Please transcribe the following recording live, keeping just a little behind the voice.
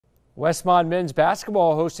Westmont men's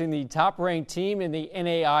basketball hosting the top-ranked team in the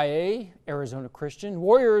NAIA, Arizona Christian.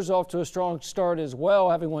 Warriors off to a strong start as well,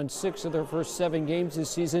 having won 6 of their first 7 games this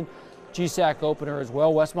season. GSAC opener as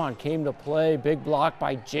well. Westmont came to play. Big block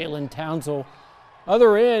by Jalen Townsell.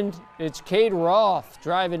 Other end, it's Cade Roth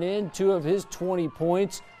driving in 2 of his 20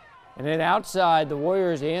 points. And then outside, the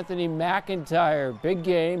Warriors' Anthony McIntyre. Big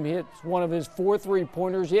game. He hits one of his 4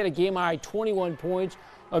 3-pointers. He had a game-high 21 points.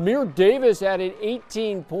 Amir Davis added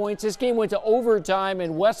 18 points. This game went to overtime,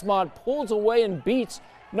 and Westmont pulls away and beats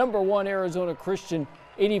 #1 Arizona Christian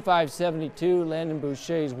 85-72. Landon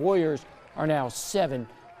Boucher's Warriors are now 7-1.